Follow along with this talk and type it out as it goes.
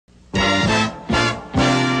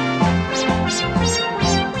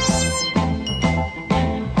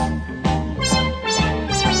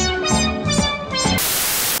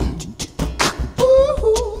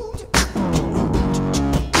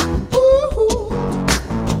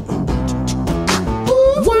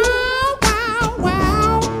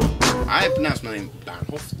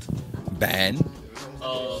band.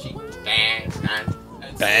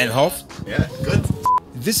 Bernhoft. Yeah, good.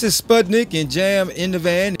 This is Spudnik and Jam in the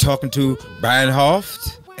van talking to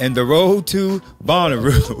Bernhoft and the road to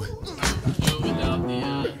Bonnaroo.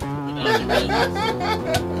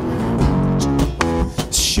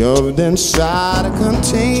 Shoved inside a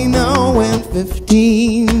container when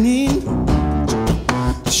 15.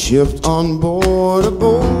 Shipped on board a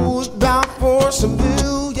boat bound for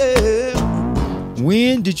Seville, yeah.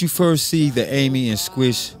 When did you first see the Amy and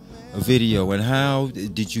Squish video, and how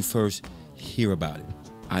did you first hear about it?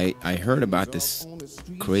 I heard about this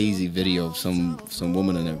crazy video of some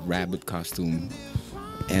woman in a rabbit costume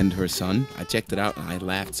and her son. I checked it out and I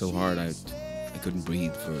laughed so hard I couldn't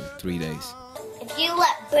breathe for 3 days. If you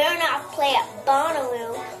let Bernhoft play at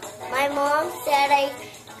Bonnaroo, my mom said I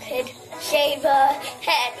could shave her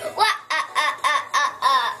head.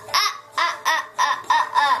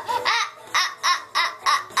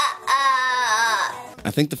 I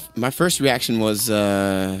think my first reaction was,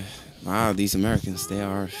 wow, these Americans, they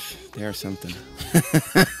are something.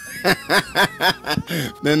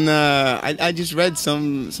 Then I just read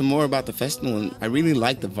some more about the festival, and I really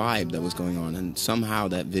liked the vibe that was going on, and somehow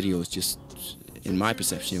that video was just, in my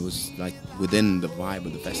perception, it was like within the vibe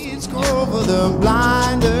of the festival. It's over the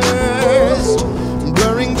blinders,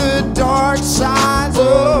 blurring the dark sides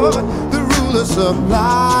of the ruler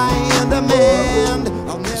supply and demand.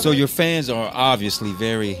 So your fans are obviously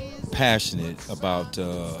very passionate about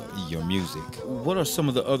your music. What are some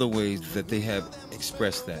of the other ways that they have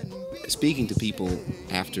expressed that? Speaking to people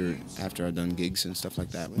after I've done gigs and stuff like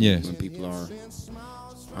that, when people are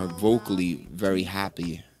vocally very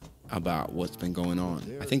happy about what's been going on,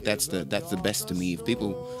 I think that's the best to me. If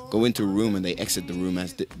people go into a room and they exit the room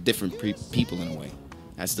as different people in a way,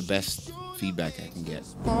 that's the best feedback I can get.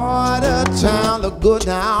 Part of town look good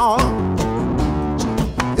now.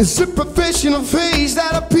 It's a professional face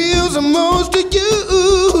that appeals the most to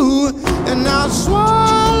you. And I'll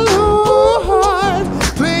swallow hard,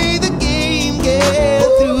 play the game, get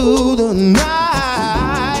through the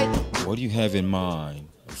night. What do you have in mind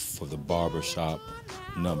for the barbershop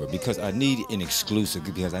number? Because I need an exclusive,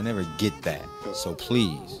 because I never get that. So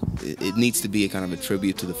please. It needs to be a kind of a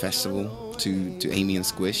tribute to the festival, to Amy and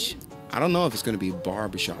Squish. I don't know if it's going to be a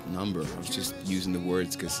barbershop number. I was just using the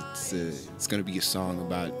words because it's going to be a song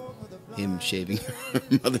about him shaving her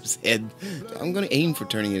mother's head. I'm going to aim for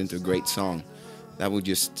turning it into a great song. That would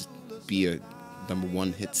just be a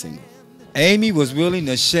 #1 hit single. Amy was willing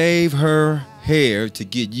to shave her hair to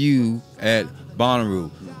get you at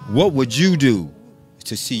Bonnaroo. What would you do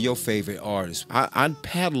to see your favorite artist? I'd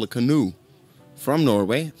paddle a canoe from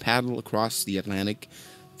Norway, paddle across the Atlantic,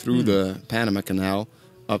 through the Panama Canal,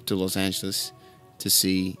 up to Los Angeles to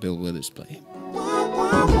see Bill Withers play.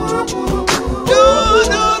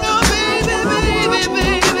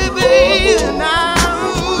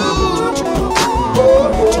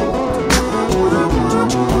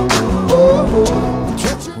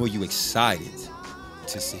 Who are you excited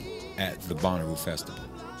to see at the Bonnaroo Festival?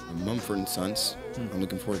 Mumford & Sons. I'm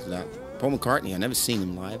looking forward to that. Paul McCartney, I've never seen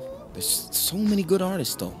him live. There's so many good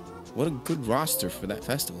artists though. What a good roster for that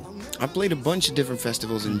festival. I played a bunch of different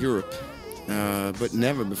festivals in Europe, but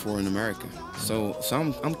never before in America. So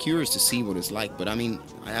I'm curious to see what it's like. But I mean,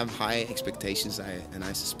 I have high expectations, and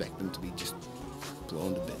I suspect them to be just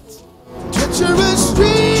blown to bits. Treacherous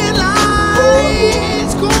street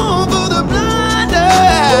lights go for the blinders.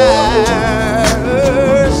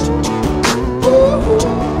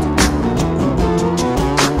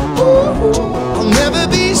 I'll never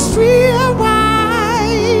be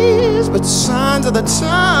streetwise, but signs of the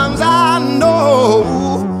times I know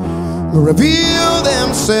will reveal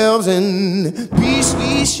themselves in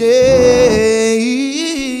beastly shades.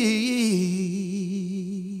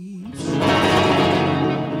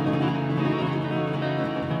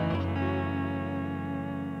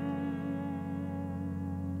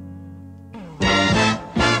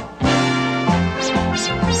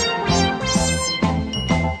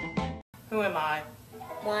 Who am I?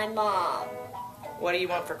 My mom. What do you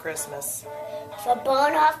want for Christmas? For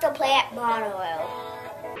Bernhoft to play at Bonnaroo.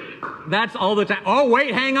 That's all the time. Oh,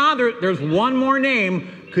 wait, hang on. There's one more name.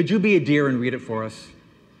 Could you be a dear and read it for us?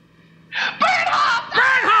 Bernhoft!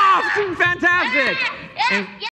 Bernhoft! Fantastic! Yeah, yeah.